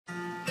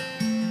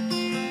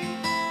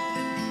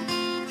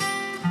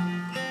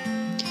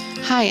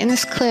Hi, in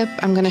this clip,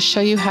 I'm going to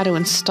show you how to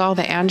install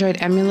the Android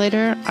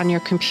emulator on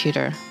your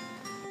computer.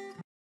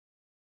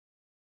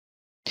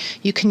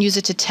 You can use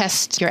it to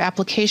test your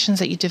applications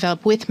that you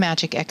develop with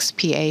Magic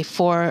XPA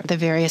for the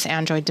various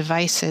Android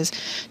devices.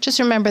 Just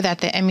remember that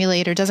the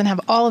emulator doesn't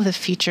have all of the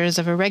features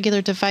of a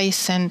regular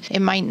device, and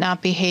it might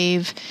not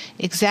behave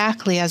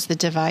exactly as the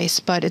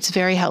device, but it's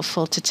very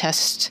helpful to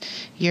test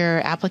your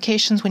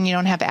applications when you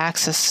don't have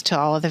access to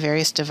all of the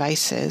various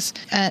devices.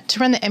 To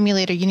run the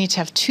emulator, you need to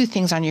have two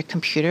things on your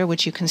computer,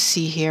 which you can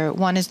see here.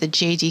 One is the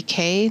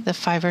JDK, the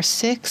 5 or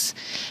 6,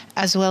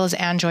 as well as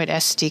Android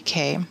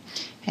SDK.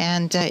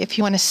 And if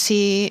you want to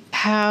see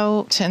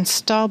how to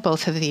install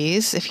both of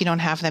these, if you don't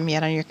have them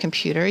yet on your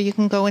computer, you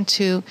can go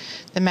into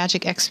the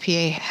Magic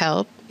XPA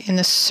help. In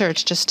the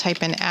search, just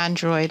type in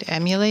Android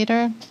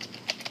Emulator,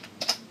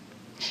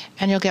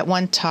 and you'll get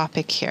one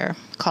topic here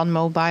called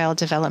Mobile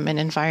Development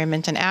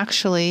Environment. And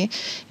actually,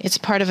 it's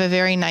part of a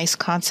very nice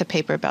concept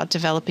paper about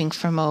developing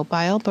for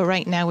mobile. But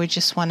right now, we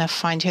just want to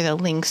find here the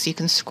links. You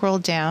can scroll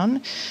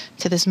down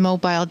to this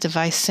Mobile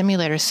Device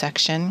Simulator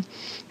section,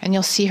 and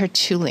you'll see here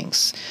two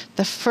links.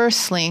 The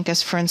first link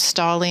is for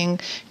installing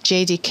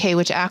JDK,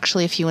 which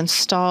actually, if you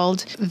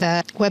installed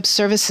the web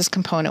services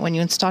component when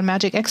you installed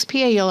Magic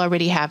XPA, you'll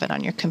already have it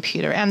on your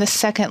computer. And the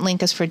second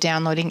link is for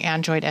downloading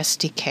Android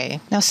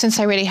SDK. Now, since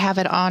I already have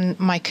it on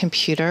my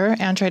computer,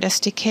 Android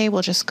SDK,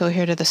 we'll just go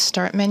here to the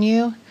Start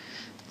menu,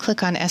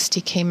 click on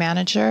SDK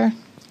Manager,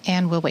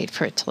 and we'll wait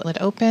for it till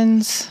it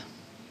opens.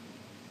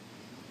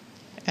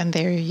 And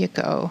there you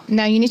go.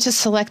 Now you need to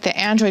select the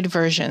Android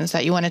versions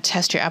that you want to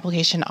test your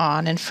application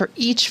on. And for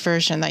each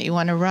version that you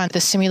want to run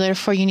the simulator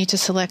for, you need to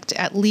select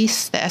at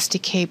least the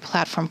SDK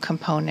platform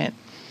component.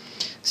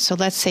 So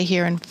let's say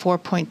here in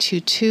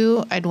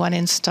 4.22, I'd want to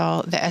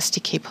install the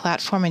SDK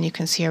platform, and you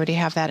can see I already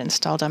have that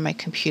installed on my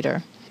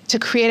computer. To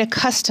create a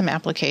custom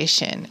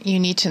application, you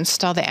need to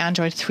install the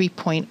Android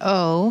 3.0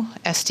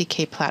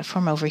 SDK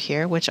platform over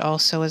here, which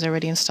also is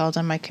already installed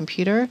on my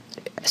computer.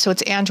 So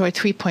it's Android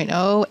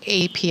 3.0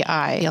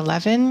 API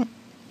 11,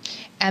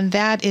 and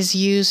that is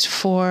used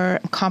for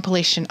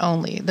compilation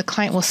only. The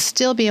client will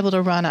still be able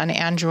to run on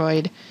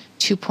Android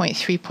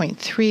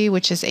 2.3.3,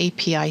 which is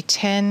API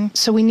 10.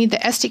 So we need the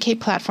SDK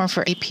platform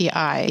for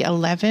API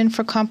 11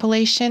 for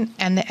compilation,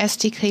 and the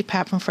SDK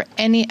platform for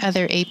any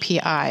other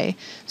API.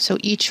 So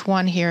each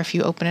one here, if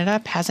you open it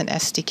up, has an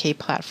SDK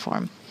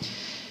platform.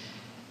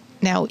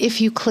 Now,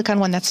 if you click on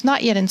one that's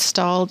not yet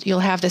installed, you'll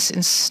have this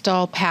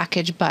Install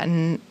Package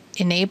button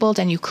enabled,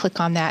 and you click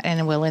on that and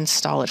it will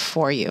install it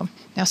for you.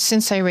 Now,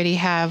 since I already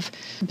have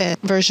the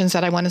versions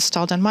that I want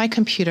installed on my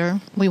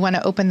computer, we want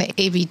to open the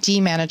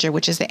AVD Manager,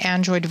 which is the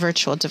Android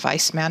Virtual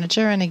Device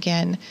Manager. And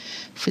again,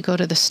 if we go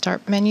to the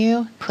Start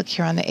menu, click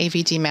here on the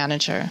AVD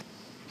Manager.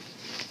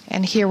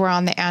 And here we're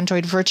on the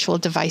Android Virtual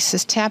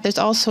Devices tab. There's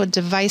also a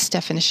Device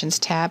Definitions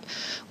tab,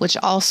 which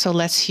also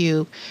lets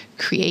you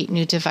create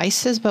new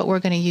devices, but we're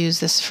going to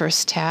use this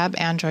first tab,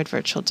 Android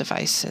Virtual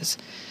Devices.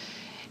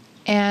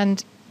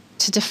 And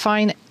to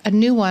define a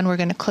new one, we're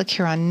going to click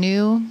here on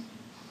New.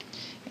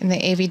 In the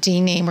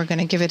AVD name, we're going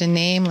to give it a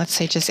name. Let's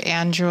say just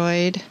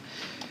Android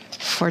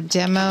for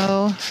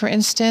demo, for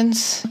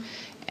instance.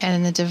 And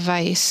in the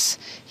device,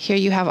 here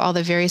you have all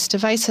the various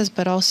devices,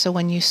 but also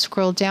when you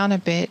scroll down a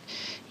bit,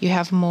 you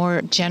have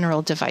more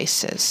general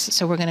devices.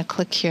 So we're going to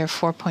click here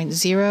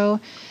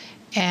 4.0,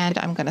 and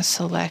I'm going to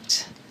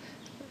select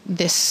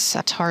this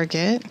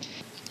target.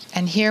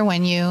 And here,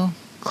 when you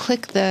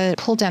click the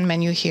pull-down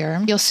menu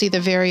here, you'll see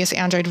the various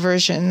Android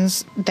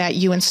versions that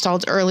you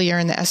installed earlier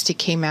in the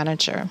SDK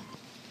Manager.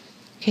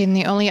 Okay, and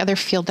the only other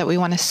field that we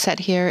want to set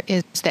here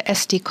is the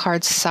SD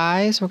card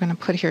size. We're going to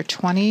put here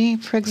 20,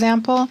 for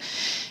example.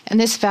 And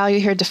this value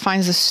here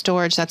defines the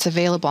storage that's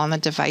available on the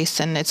device.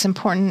 And it's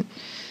important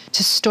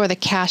to store the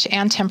cache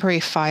and temporary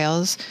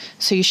files,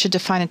 so you should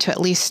define it to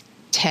at least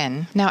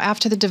 10. Now,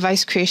 after the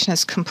device creation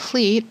is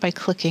complete, by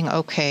clicking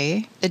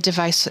OK, the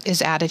device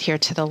is added here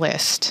to the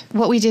list.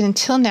 What we did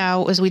until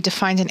now was we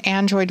defined an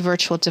Android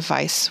virtual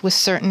device with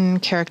certain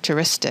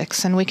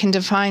characteristics, and we can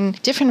define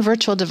different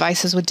virtual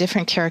devices with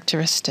different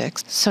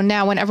characteristics. So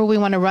now, whenever we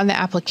want to run the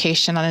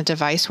application on a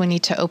device, we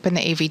need to open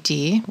the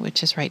AVD,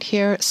 which is right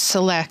here,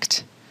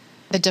 select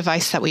the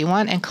device that we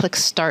want, and click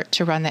Start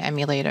to run the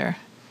emulator.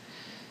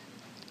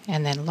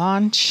 And then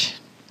Launch,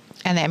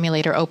 and the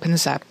emulator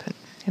opens up.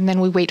 And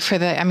then we wait for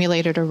the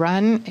emulator to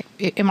run.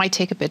 It might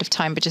take a bit of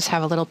time, but just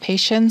have a little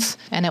patience,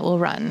 and it will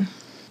run.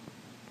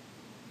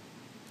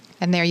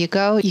 And there you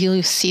go.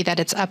 You see that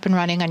it's up and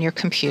running on your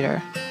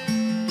computer.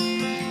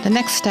 The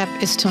next step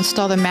is to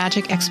install the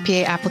Magic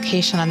XPA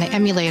application on the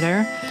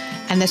emulator,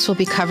 and this will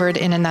be covered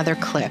in another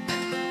clip.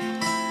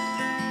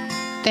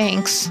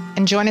 Thanks,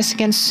 and join us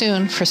again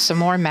soon for some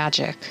more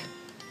magic.